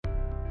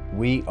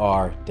We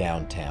are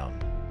downtown.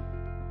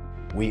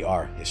 We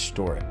are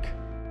historic.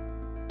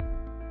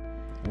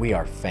 We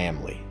are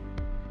family.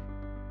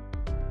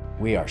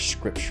 We are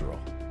scriptural.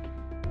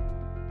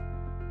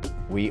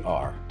 We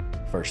are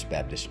First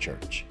Baptist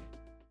Church.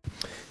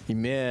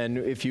 Amen.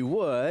 If you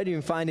would, you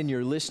can find in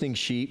your listening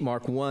sheet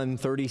Mark 1,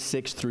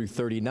 36 through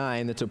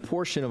 39. That's a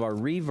portion of our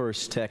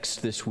reverse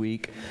text this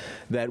week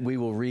that we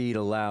will read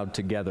aloud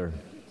together.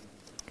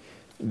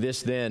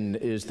 This then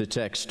is the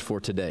text for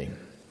today.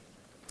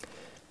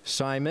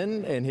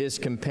 Simon and his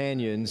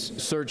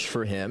companions searched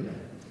for him.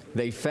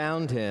 They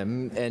found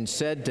him and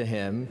said to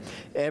him,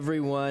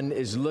 "Everyone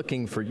is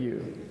looking for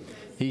you."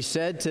 He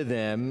said to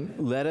them,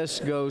 "Let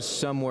us go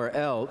somewhere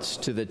else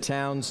to the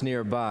towns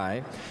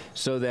nearby,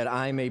 so that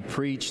I may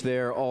preach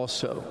there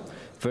also,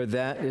 for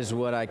that is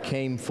what I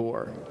came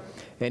for."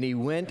 And he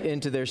went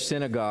into their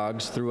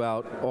synagogues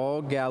throughout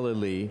all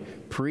Galilee,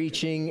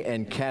 preaching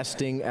and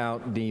casting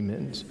out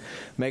demons.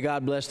 May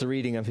God bless the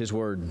reading of his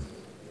word.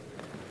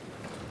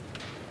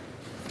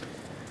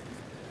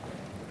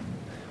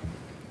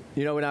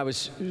 You know, when I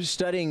was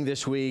studying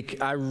this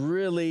week, I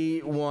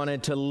really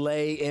wanted to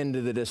lay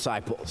into the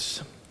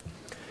disciples.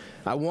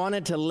 I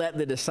wanted to let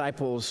the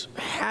disciples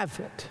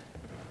have it,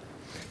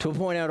 to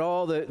point out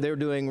all that they're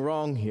doing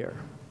wrong here,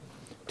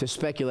 to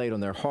speculate on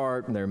their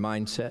heart and their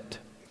mindset.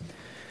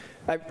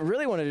 I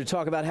really wanted to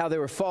talk about how they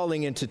were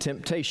falling into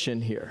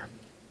temptation here.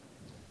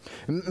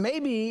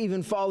 Maybe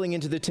even falling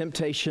into the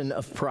temptation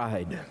of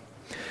pride.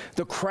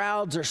 The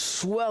crowds are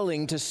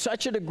swelling to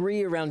such a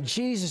degree around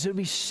Jesus, it would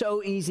be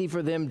so easy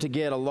for them to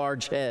get a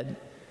large head.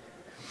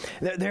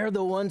 They're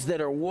the ones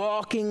that are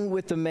walking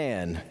with the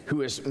man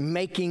who is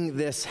making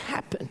this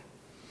happen.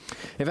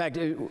 In fact,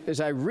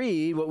 as I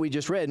read what we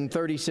just read in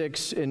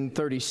 36 and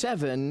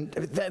 37,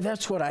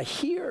 that's what I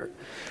hear.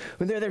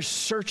 When they're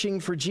searching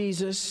for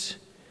Jesus,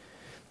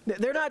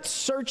 they're not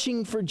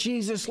searching for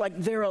Jesus like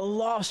they're a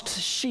lost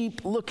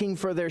sheep looking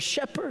for their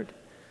shepherd.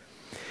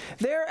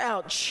 They're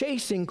out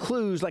chasing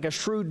clues like a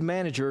shrewd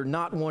manager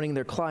not wanting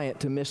their client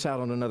to miss out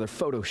on another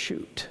photo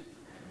shoot.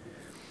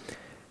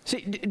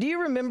 See, do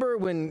you remember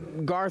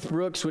when Garth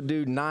Brooks would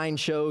do 9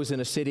 shows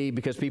in a city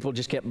because people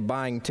just kept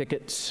buying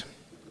tickets?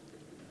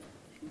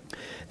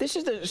 This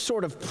is the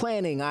sort of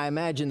planning I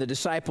imagine the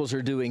disciples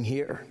are doing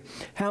here.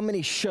 How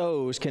many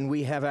shows can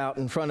we have out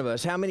in front of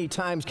us? How many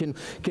times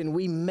can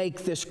we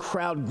make this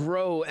crowd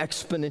grow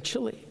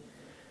exponentially?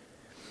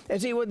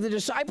 And see, the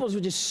disciples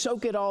would just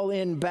soak it all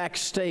in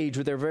backstage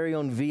with their very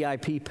own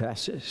VIP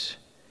passes.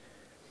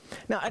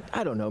 Now,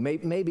 I don't know,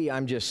 maybe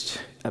I'm just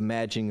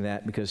imagining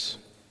that because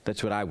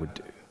that's what I would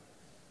do.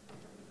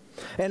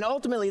 And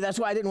ultimately, that's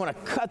why I didn't want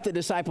to cut the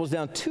disciples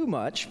down too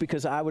much,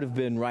 because I would have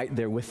been right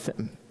there with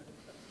them.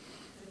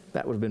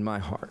 That would have been my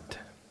heart.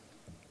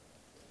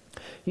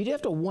 You'd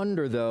have to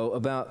wonder, though,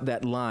 about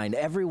that line,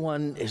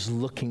 "Everyone is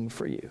looking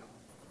for you."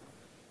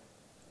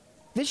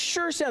 This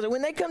sure sounds,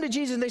 when they come to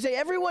Jesus and they say,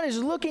 "Everyone is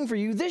looking for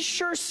you," this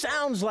sure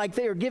sounds like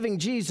they are giving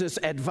Jesus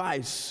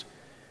advice.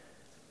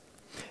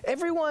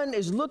 "Everyone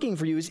is looking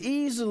for you" is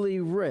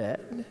easily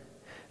read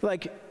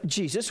like,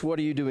 "Jesus, what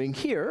are you doing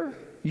here?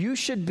 You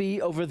should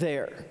be over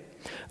there.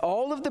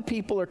 All of the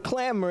people are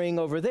clamoring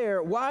over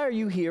there. Why are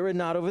you here and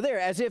not over there?"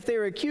 As if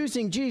they're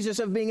accusing Jesus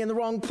of being in the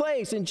wrong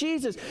place. And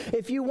Jesus,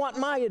 if you want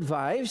my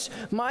advice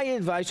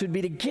would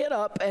be to get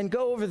up and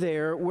go over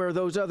there where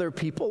those other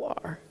people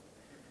are.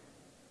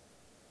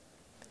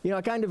 You know,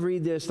 I kind of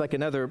read this like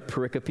another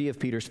pericope of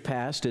Peter's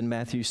past in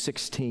Matthew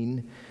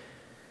 16,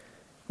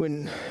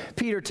 when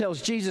Peter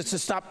tells Jesus to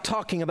stop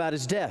talking about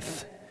his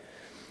death.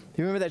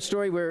 You remember that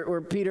story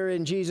where Peter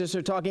and Jesus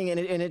are talking, and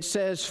it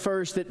says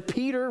first that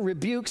Peter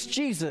rebukes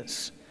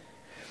Jesus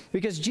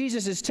because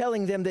Jesus is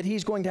telling them that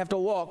he's going to have to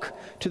walk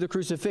to the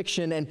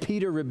crucifixion, and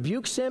Peter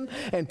rebukes him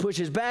and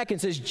pushes back and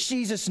says,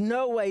 "Jesus,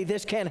 no way,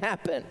 this can't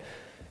happen.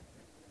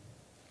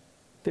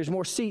 There's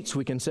more seats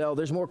we can sell.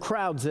 There's more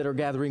crowds that are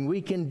gathering.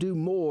 We can do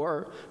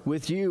more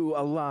with you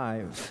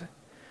alive."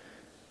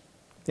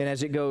 And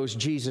as it goes,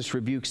 Jesus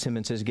rebukes him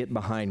and says, "Get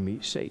behind me,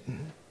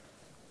 Satan."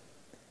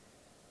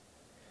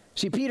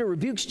 See, Peter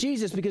rebukes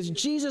Jesus because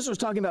Jesus was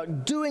talking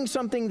about doing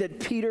something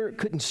that Peter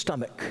couldn't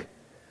stomach,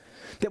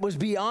 that was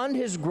beyond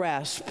his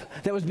grasp,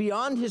 that was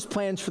beyond his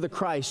plans for the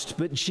Christ,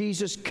 but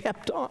Jesus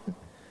kept on.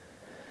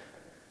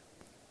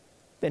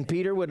 And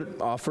Peter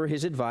would offer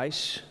his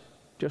advice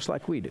just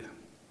like we do.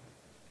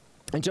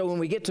 And so when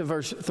we get to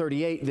verse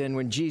 38, then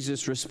when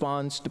Jesus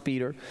responds to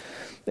Peter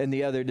and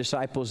the other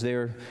disciples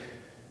there,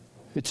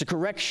 it's a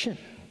correction.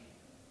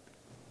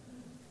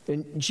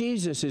 And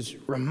Jesus is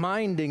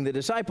reminding the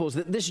disciples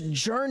that this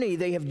journey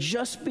they have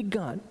just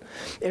begun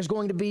is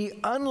going to be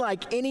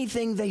unlike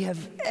anything they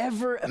have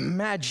ever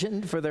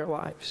imagined for their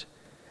lives.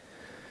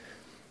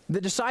 The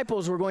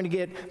disciples were going to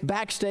get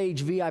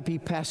backstage VIP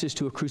passes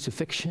to a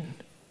crucifixion,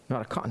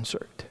 not a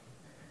concert.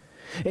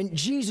 And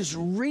Jesus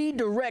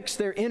redirects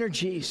their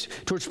energies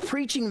towards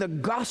preaching the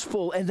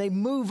gospel, and they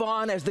move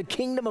on as the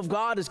kingdom of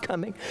God is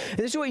coming. And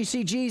this is what you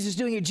see Jesus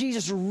doing here.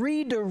 Jesus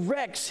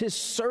redirects his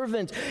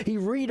servants. He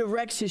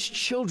redirects his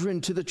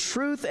children to the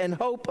truth and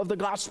hope of the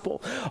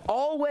gospel.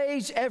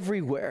 Always,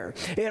 everywhere.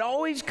 It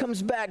always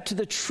comes back to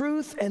the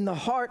truth and the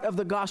heart of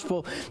the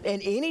gospel.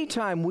 And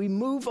anytime we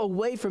move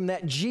away from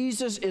that,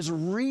 Jesus is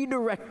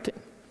redirecting.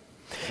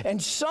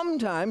 And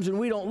sometimes when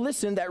we don't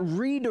listen, that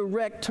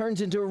redirect turns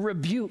into a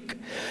rebuke.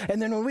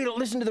 And then when we don't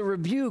listen to the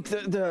rebuke,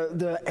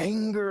 the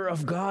anger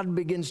of God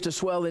begins to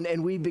swell,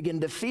 and we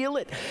begin to feel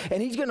it.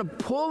 And he's going to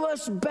pull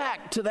us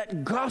back to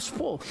that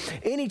gospel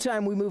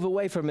anytime we move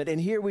away from it. And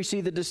here we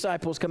see the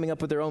disciples coming up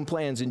with their own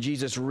plans, and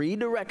Jesus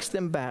redirects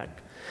them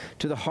back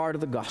to the heart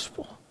of the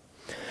gospel.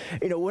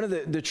 You know, one of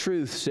the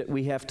truths that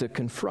we have to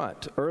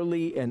confront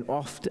early and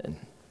often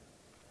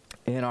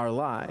in our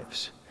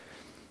lives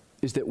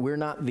is that we're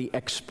not the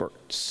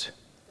experts.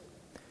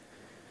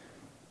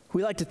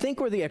 We like to think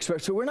we're the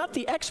experts, but we're not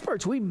the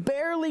experts. We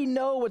barely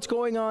know what's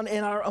going on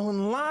in our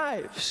own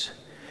lives.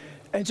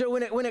 And so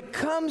when it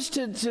comes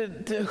to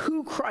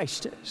who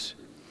Christ is,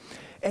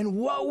 and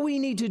what we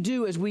need to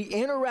do as we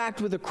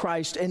interact with the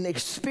Christ and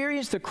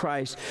experience the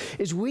Christ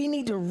is we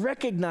need to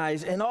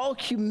recognize in all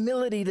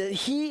humility that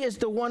he is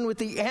the one with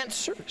the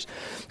answers.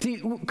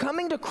 See,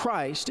 coming to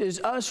Christ is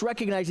us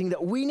recognizing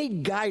that we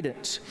need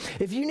guidance.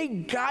 If you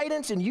need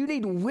guidance and you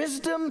need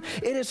wisdom,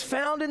 it is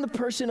found in the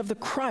person of the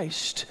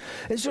Christ.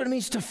 And so it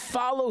means to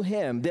follow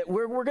him, that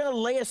we're going to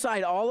lay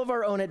aside all of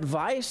our own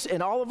advice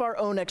and all of our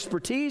own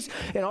expertise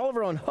and all of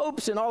our own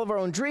hopes and all of our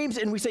own dreams,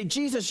 and we say,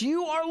 Jesus,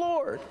 you are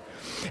Lord.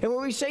 And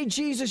when we say,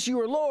 Jesus, you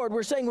are Lord,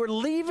 we're saying we're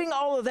leaving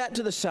all of that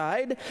to the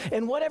side,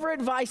 and whatever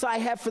advice I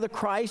have for the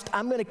Christ,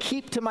 I'm going to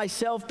keep to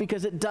myself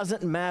because it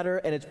doesn't matter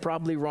and it's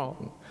probably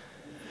wrong.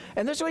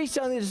 And that's what he's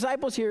telling the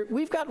disciples here.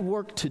 We've got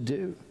work to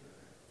do.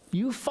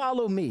 You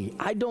follow me.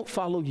 I don't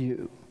follow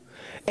you.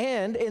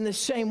 And in the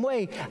same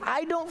way,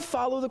 I don't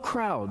follow the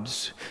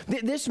crowds.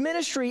 This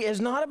ministry is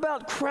not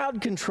about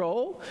crowd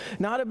control,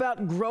 not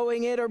about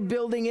growing it or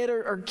building it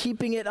or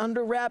keeping it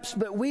under wraps,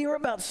 but we are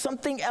about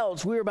something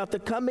else. We are about the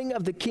coming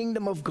of the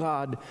kingdom of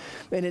God,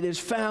 and it is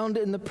found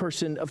in the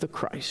person of the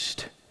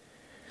Christ.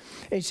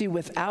 And you see,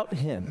 without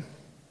him,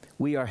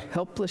 we are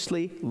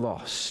helplessly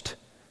lost.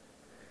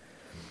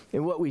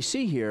 And what we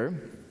see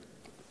here,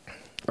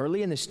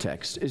 early in this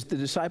text, is the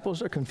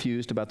disciples are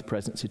confused about the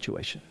present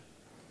situation.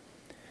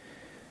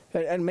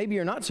 And maybe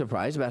you're not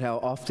surprised about how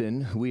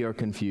often we are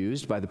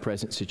confused by the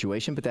present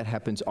situation, but that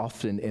happens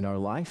often in our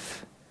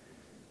life.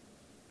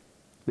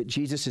 But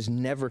Jesus is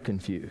never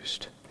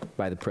confused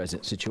by the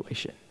present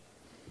situation.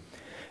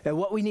 And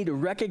what we need to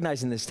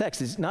recognize in this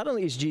text is not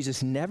only is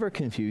Jesus never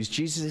confused,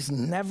 Jesus is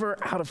never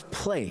out of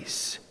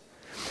place.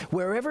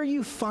 Wherever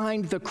you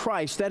find the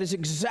Christ, that is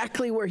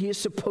exactly where he is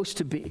supposed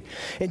to be.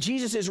 And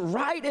Jesus is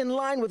right in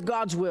line with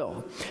God's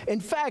will. In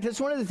fact, that's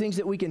one of the things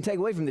that we can take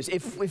away from this.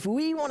 If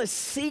we want to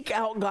seek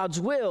out God's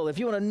will, if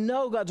you want to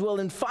know God's will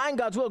and find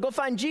God's will, go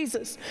find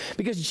Jesus.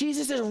 Because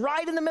Jesus is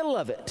right in the middle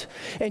of it.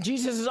 And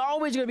Jesus is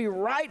always going to be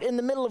right in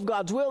the middle of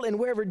God's will. And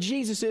wherever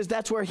Jesus is,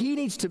 that's where he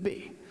needs to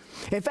be.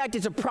 In fact,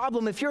 it's a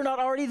problem if you're not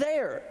already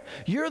there.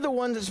 You're the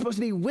one that's supposed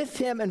to be with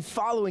him and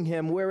following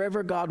him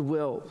wherever God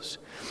wills.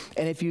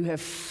 And if you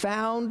have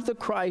found the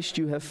Christ,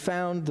 you have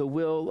found the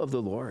will of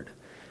the Lord.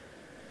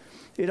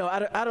 You know,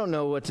 I don't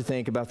know what to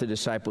think about the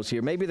disciples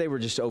here. Maybe they were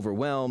just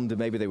overwhelmed.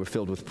 Maybe they were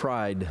filled with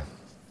pride.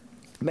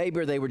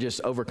 Maybe they were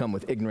just overcome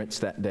with ignorance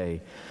that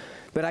day.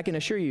 But I can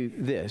assure you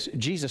this,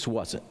 Jesus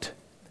wasn't.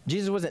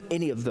 Jesus wasn't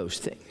any of those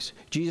things.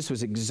 Jesus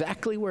was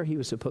exactly where he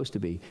was supposed to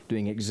be,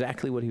 doing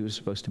exactly what he was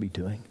supposed to be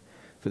doing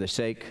for the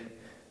sake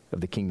of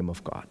the kingdom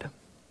of God.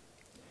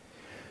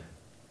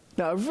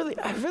 Now, I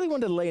really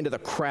wanted to lay into the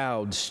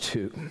crowds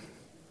too,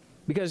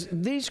 because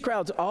these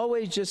crowds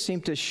always just seem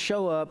to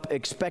show up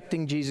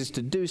expecting Jesus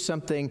to do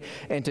something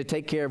and to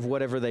take care of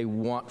whatever they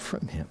want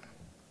from him.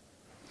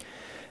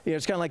 You know,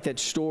 it's kind of like that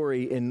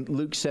story in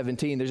Luke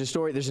 17.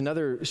 There's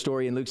another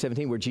story in Luke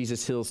 17 where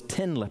Jesus heals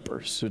 10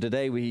 lepers. So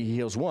today he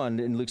heals one.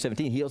 In Luke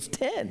 17, he heals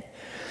 10.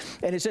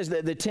 And it says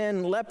that the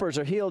 10 lepers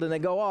are healed and they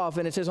go off,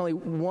 and it says only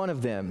one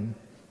of them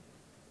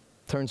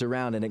turns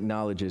around and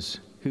acknowledges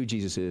who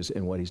Jesus is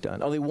and what he's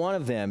done. Only one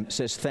of them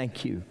says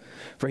thank you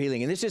for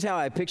healing. And this is how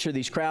I picture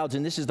these crowds,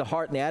 and this is the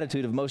heart and the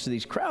attitude of most of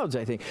these crowds,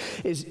 I think,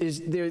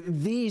 is they're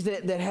these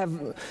that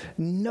have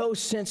no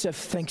sense of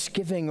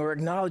thanksgiving or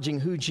acknowledging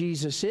who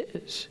Jesus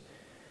is.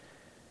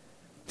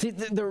 See,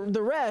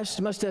 the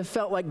rest must have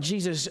felt like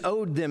Jesus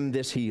owed them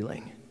this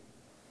healing.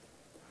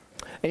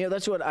 And you know,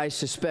 that's what I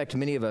suspect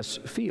many of us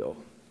feel.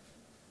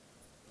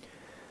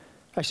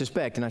 I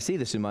suspect, and I see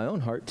this in my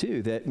own heart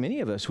too, that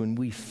many of us, when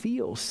we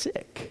feel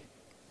sick,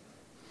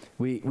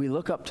 we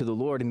look up to the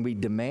Lord and we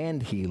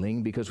demand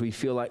healing because we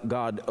feel like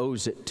God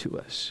owes it to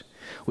us.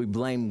 We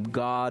blame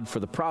God for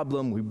the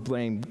problem. We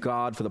blame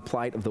God for the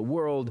plight of the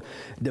world,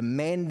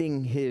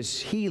 demanding his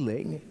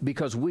healing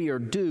because we are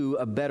due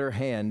a better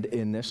hand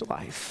in this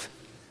life.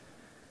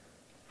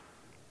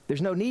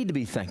 there's no need to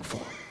be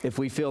thankful if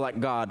we feel like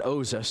God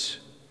owes us.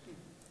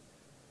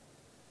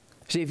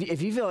 See,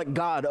 if you feel like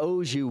God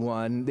owes you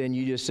one, then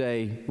you just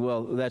say,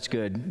 well, that's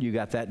good. You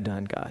got that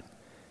done, God.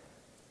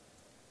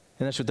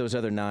 And that's what those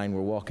other 9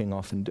 were walking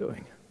off and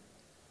doing.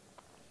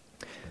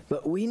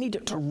 But we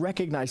need to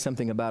recognize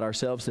something about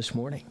ourselves this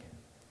morning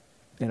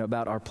and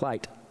about our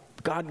plight.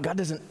 God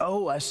doesn't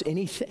owe us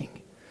anything.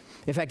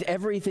 In fact,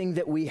 everything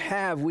that we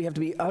have to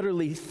be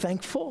utterly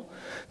thankful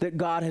that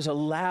God has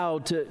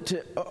allowed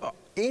to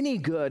any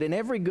good and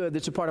every good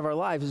that's a part of our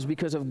lives is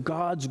because of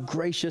God's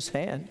gracious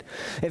hand.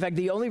 In fact,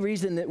 the only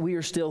reason that we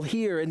are still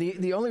here and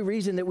the only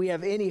reason that we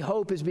have any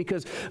hope is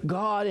because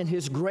God in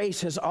His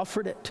grace has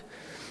offered it.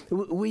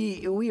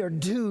 We are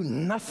due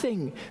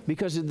nothing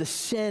because of the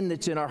sin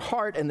that's in our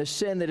heart and the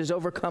sin that has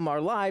overcome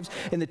our lives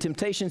and the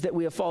temptations that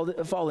we have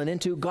fallen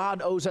into.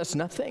 God owes us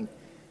nothing.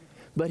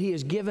 But He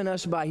has given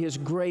us by His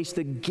grace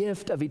the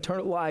gift of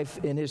eternal life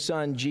in His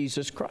Son,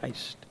 Jesus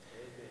Christ.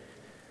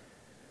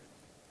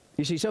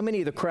 You see, so many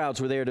of the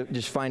crowds were there to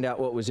just find out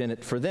what was in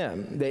it for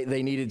them.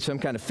 They needed some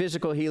kind of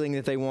physical healing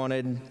that they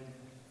wanted,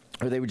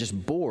 or they were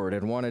just bored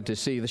and wanted to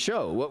see the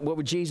show. What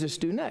would Jesus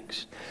do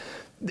next?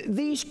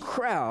 These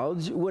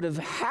crowds would have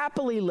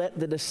happily let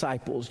the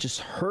disciples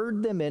just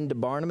herd them into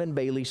Barnum and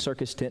Bailey's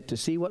circus tent to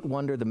see what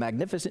wonder the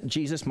magnificent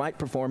Jesus might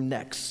perform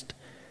next.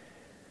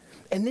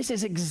 And this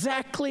is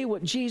exactly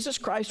what Jesus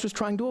Christ was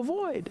trying to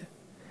avoid.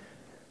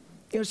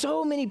 You know,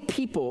 so many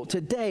people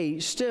today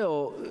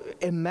still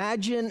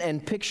imagine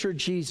and picture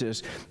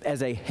Jesus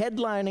as a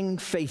headlining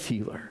faith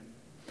healer.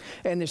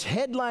 And this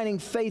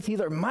headlining faith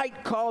healer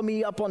might call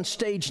me up on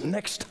stage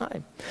next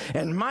time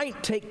and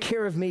might take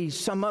care of me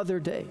some other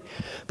day.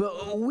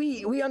 But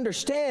we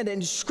understand,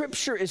 and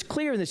Scripture is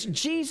clear in this,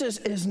 Jesus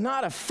is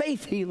not a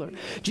faith healer.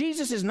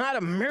 Jesus is not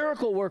a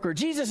miracle worker.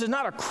 Jesus is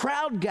not a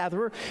crowd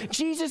gatherer.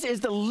 Jesus is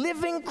the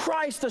living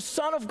Christ, the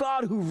Son of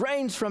God who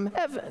reigns from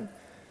heaven.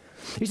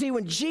 You see,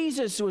 when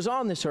Jesus was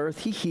on this earth,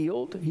 He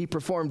healed, He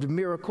performed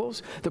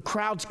miracles. The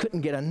crowds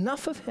couldn't get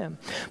enough of Him.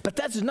 But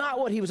that's not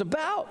what He was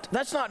about.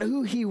 That's not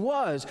who He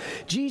was.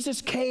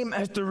 Jesus came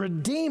as the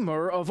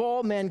Redeemer of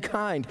all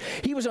mankind.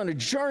 He was on a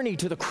journey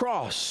to the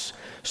cross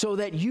so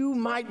that you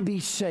might be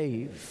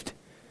saved.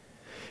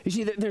 You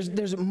see,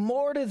 there's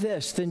more to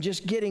this than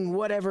just getting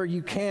whatever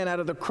you can out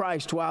of the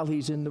Christ while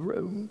He's in the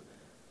room,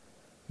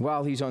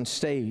 while He's on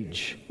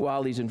stage,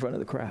 while He's in front of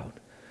the crowd.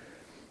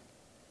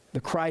 The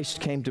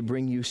Christ came to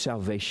bring you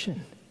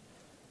salvation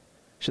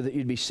so that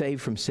you'd be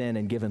saved from sin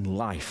and given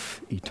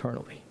life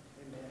eternally.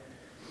 Amen.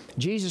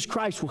 Jesus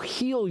Christ will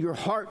heal your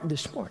heart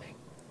this morning.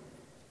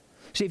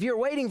 See, if you're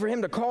waiting for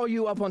Him to call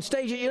you up on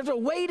stage, you don't have to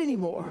wait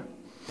anymore.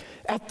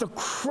 At the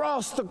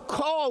cross, the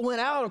call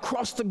went out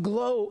across the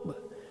globe.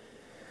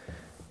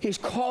 He's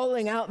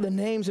calling out the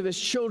names of His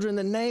children,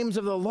 the names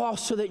of the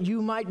lost, so that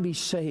you might be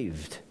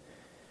saved.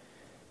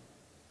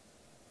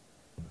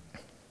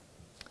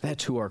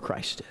 That's who our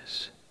Christ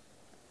is.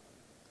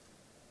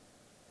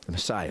 The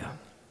Messiah,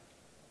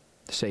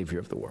 the Savior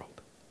of the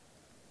world.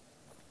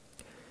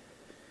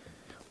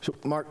 So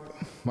Mark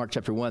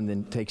chapter 1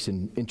 then takes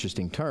an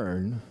interesting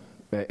turn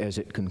as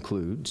it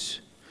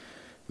concludes.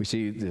 We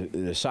see the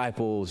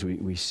disciples,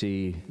 we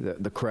see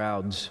the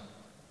crowds.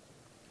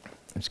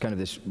 It's kind of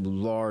this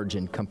large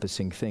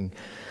encompassing thing.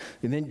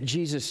 And then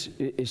Jesus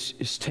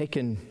is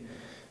taken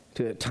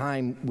to a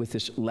time with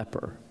this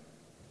leper.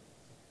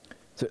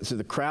 So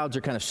the crowds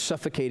are kind of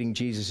suffocating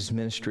Jesus'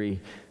 ministry,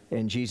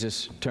 and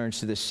Jesus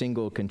turns to this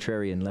single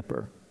contrarian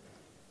leper.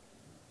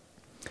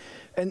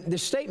 And the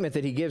statement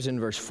that He gives in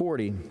verse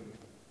 40,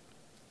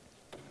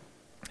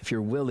 if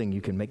you're willing,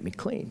 you can make me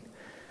clean.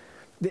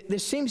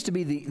 This seems to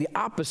be the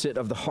opposite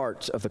of the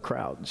hearts of the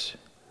crowds.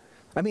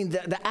 I mean,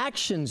 the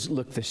actions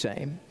look the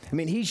same. I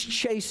mean, He's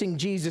chasing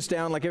Jesus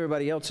down like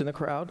everybody else in the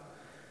crowd.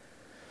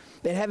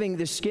 And having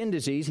this skin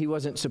disease, He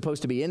wasn't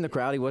supposed to be in the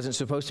crowd. He wasn't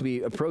supposed to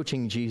be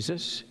approaching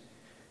Jesus.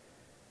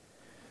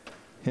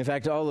 In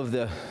fact, all of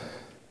the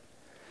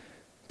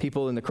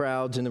people in the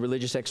crowds and the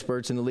religious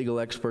experts and the legal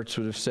experts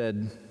would have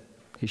said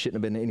He shouldn't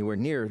have been anywhere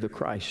near the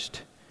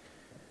Christ.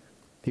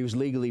 He was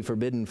legally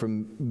forbidden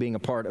from being a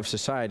part of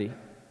society.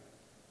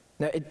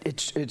 Now,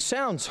 it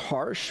sounds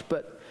harsh,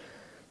 but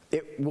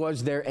it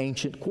was their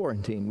ancient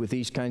quarantine with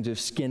these kinds of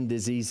skin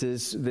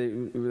diseases.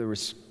 There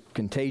was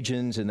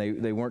contagions, and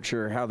they weren't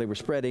sure how they were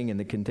spreading and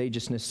the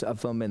contagiousness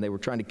of them, and they were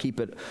trying to keep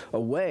it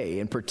away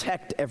and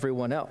protect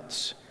everyone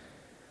else.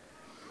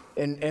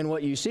 And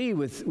what you see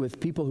with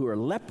people who are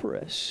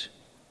leprous,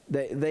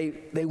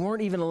 they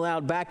weren't even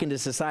allowed back into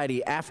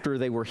society after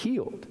they were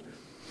healed.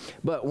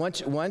 But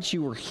once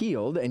you were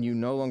healed and you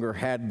no longer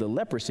had the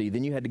leprosy,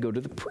 then you had to go to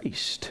the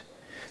priest.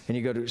 And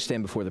you go to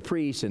stand before the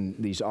priest, and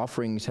these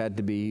offerings had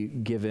to be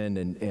given,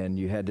 and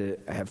you had to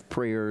have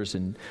prayers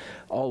and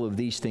all of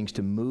these things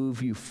to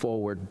move you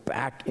forward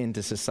back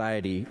into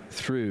society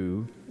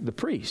through the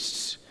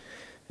priests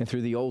and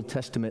through the Old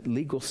Testament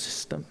legal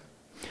system.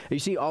 You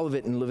see all of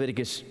it in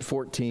Leviticus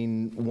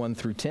 14, 1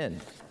 through 10. In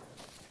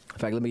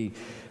fact, let me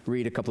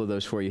read a couple of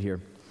those for you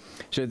here.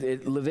 So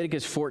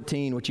Leviticus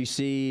 14, what you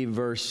see,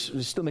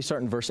 let me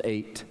start in verse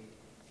 8.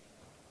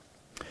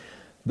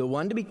 The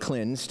one to be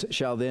cleansed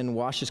shall then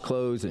wash his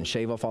clothes and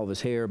shave off all of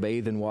his hair,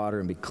 bathe in water,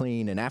 and be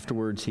clean, and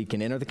afterwards he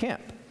can enter the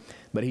camp.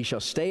 But he shall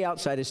stay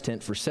outside his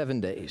tent for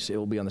 7 days. It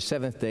will be on the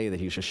seventh day that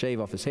he shall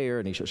shave off his hair,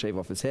 and he shall shave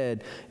off his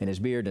head, and his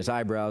beard, and his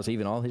eyebrows,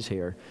 even all his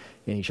hair.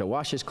 And he shall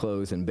wash his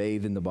clothes and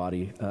bathe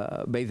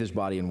his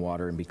body in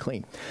water and be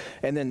clean.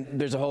 And then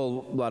there's a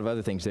whole lot of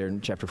other things there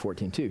in chapter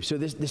 14 too. So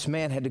this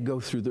man had to go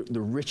through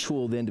the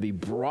ritual then to be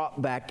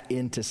brought back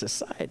into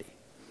society.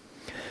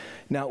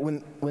 Now,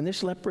 when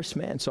this leprous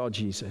man saw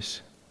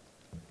Jesus,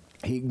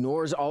 he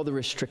ignores all the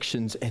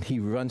restrictions and he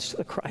runs to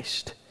the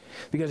Christ.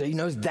 Because he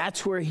knows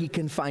that's where he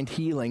can find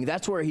healing.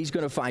 That's where he's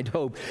going to find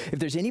hope. If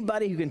there's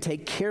anybody who can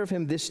take care of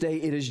him this day,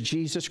 it is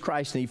Jesus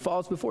Christ. And he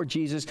falls before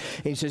Jesus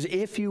and he says,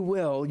 if you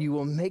will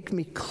make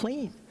me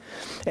clean.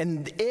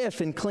 And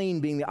if and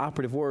clean being the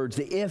operative words,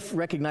 the if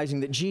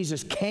recognizing that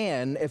Jesus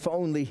can, if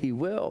only he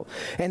will.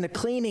 And the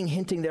cleaning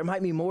hinting there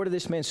might be more to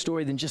this man's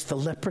story than just the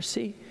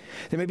leprosy.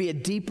 There may be a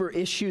deeper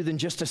issue than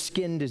just a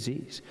skin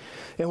disease.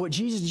 And what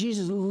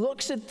Jesus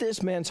looks at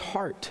this man's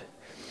heart.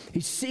 He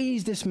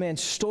sees this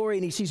man's story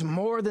and he sees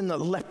more than the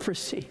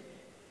leprosy.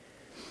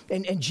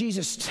 And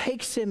Jesus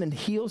takes him and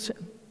heals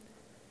him.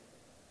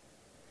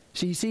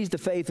 See, he sees the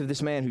faith of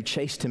this man who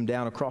chased him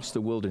down across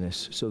the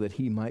wilderness so that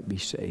he might be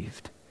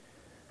saved.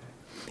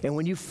 And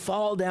when you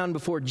fall down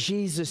before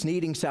Jesus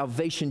needing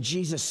salvation,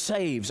 Jesus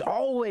saves,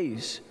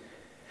 always.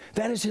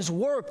 That is his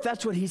work.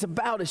 That's what he's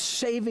about, is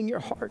saving your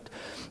heart.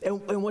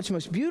 And what's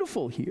most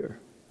beautiful here,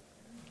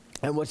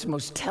 and what's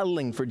most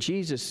telling for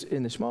Jesus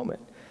in this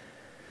moment,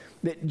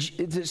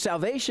 that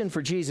salvation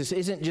for Jesus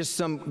isn't just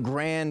some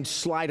grand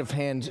sleight of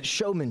hand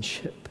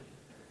showmanship.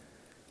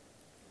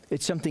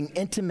 It's something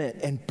intimate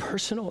and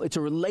personal. It's a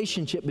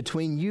relationship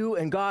between you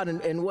and God.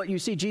 And what you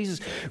see, Jesus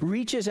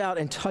reaches out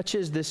and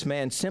touches this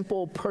man,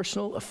 simple,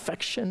 personal,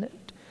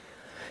 affectionate.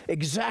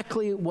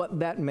 Exactly what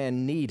that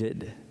man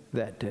needed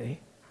that day.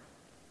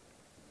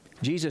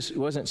 Jesus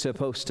wasn't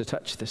supposed to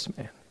touch this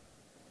man.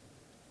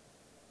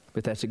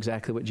 But that's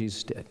exactly what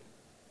Jesus did.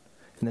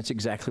 And that's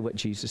exactly what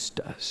Jesus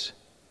does.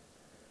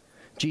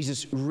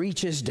 Jesus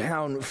reaches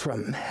down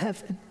from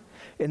heaven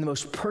in the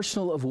most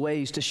personal of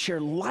ways to share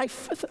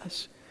life with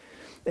us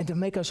and to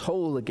make us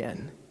whole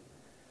again.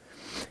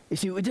 You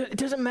see, it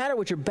doesn't matter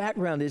what your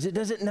background is. It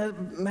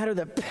doesn't matter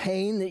the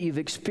pain that you've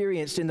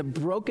experienced and the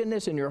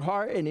brokenness in your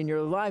heart and in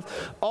your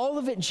life. All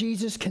of it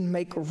Jesus can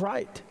make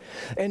right.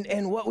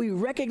 And what we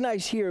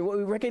recognize here, what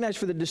we recognize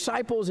for the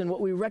disciples and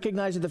what we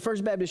recognize at the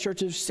First Baptist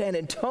Church of San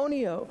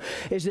Antonio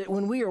is that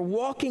when we are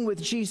walking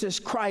with Jesus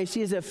Christ, he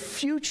has a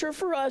future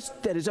for us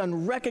that is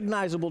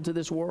unrecognizable to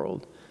this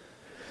world.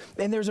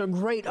 And there's a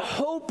great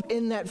hope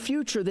in that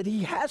future that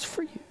he has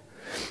for you.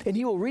 And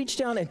he will reach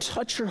down and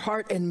touch your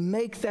heart and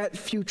make that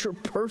future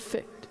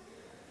perfect.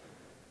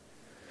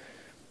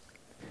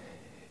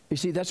 You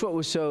see, that's what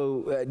was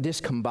so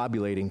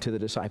discombobulating to the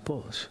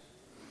disciples.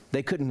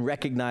 They couldn't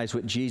recognize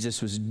what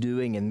Jesus was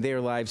doing in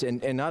their lives,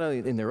 and not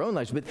only in their own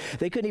lives, but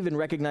they couldn't even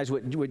recognize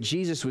what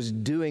Jesus was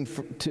doing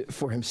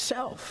for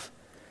himself.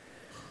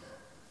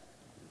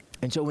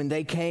 And so when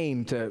they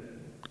came to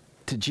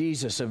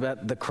Jesus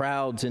about the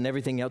crowds and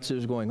everything else that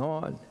was going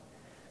on,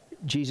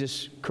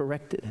 Jesus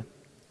corrected him.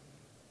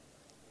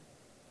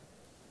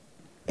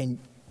 And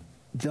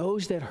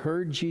those that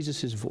heard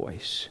Jesus'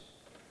 voice,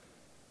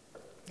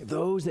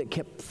 those that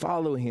kept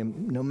following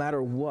him no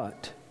matter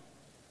what,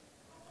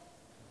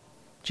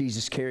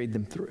 Jesus carried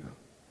them through.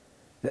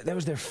 That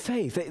was their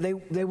faith.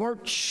 They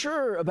weren't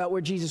sure about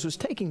where Jesus was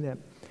taking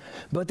them,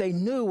 but they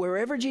knew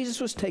wherever Jesus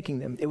was taking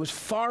them, it was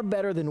far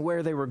better than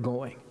where they were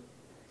going.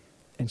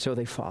 And so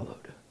they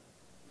followed.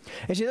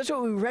 And see, that's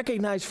what we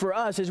recognize for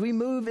us as we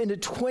move into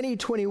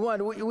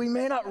 2021. We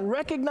may not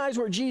recognize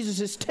where Jesus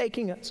is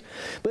taking us,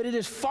 but it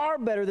is far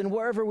better than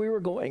wherever we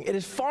were going. It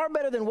is far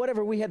better than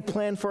whatever we had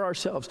planned for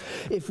ourselves.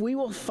 If we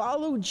will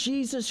follow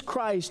Jesus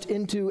Christ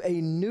into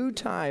a new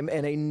time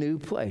and a new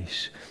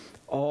place,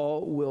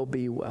 all will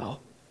be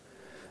well.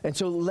 And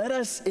so let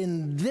us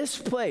in this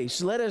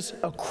place, let us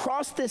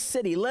across this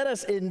city, let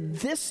us in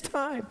this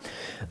time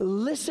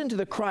listen to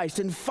the Christ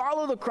and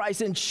follow the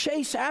Christ and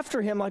chase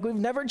after him like we've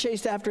never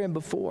chased after him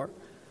before.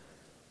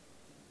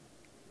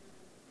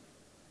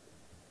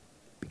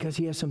 Because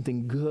he has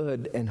something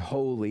good and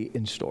holy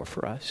in store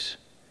for us.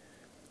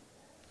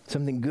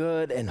 Something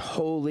good and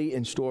holy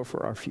in store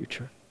for our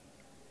future.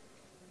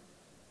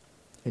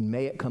 And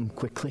may it come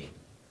quickly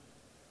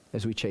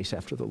as we chase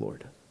after the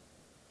Lord.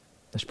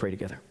 Let's pray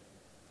together.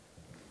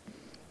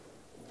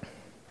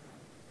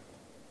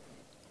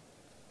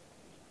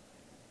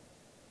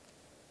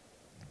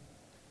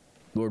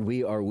 Lord,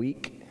 we are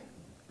weak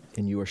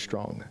and you are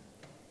strong.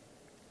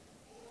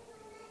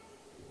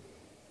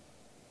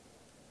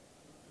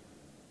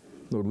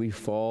 Lord, we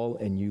fall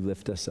and you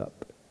lift us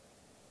up.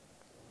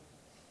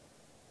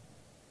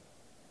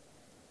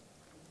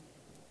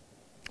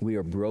 We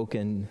are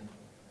broken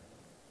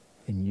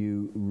and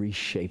you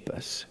reshape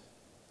us.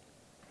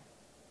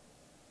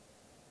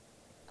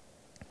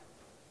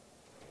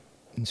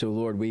 And so,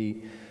 Lord,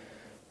 we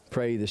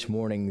pray this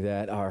morning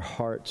that our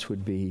hearts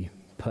would be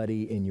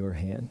putty in your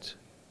hands.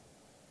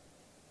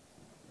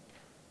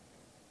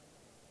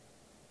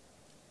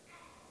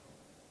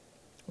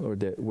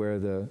 Lord, that where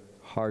the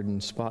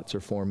hardened spots are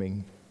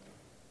forming,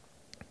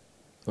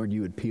 Lord,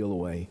 you would peel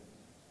away.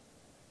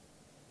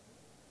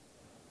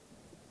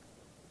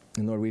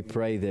 And Lord, we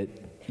pray that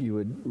you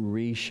would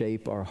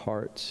reshape our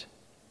hearts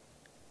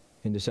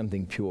into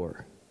something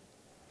pure,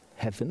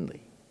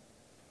 heavenly,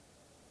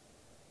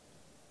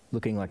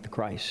 looking like the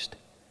Christ.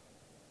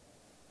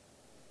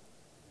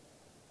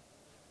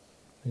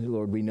 And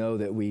Lord, we know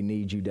that we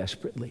need you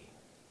desperately.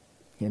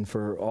 And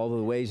for all of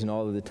the ways and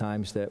all of the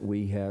times that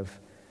we have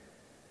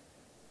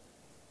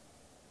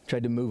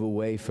tried to move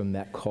away from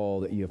that call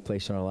that you have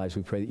placed in our lives,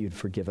 we pray that you'd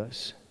forgive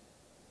us.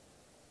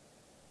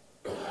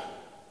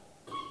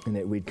 And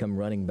that we'd come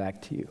running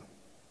back to you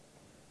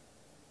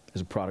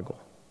as a prodigal,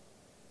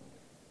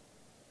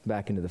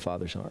 back into the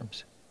Father's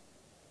arms.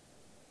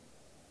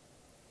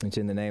 It's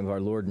in the name of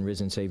our Lord and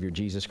risen Savior,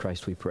 Jesus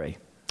Christ, we pray.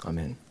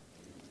 Amen.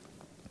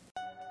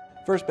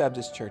 First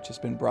Baptist Church has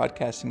been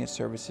broadcasting its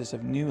services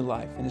of new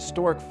life and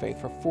historic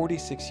faith for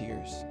 46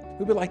 years.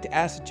 We would like to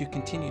ask that you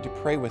continue to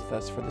pray with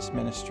us for this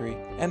ministry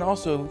and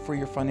also for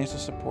your financial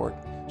support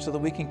so that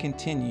we can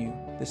continue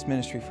this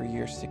ministry for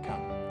years to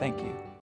come. Thank you.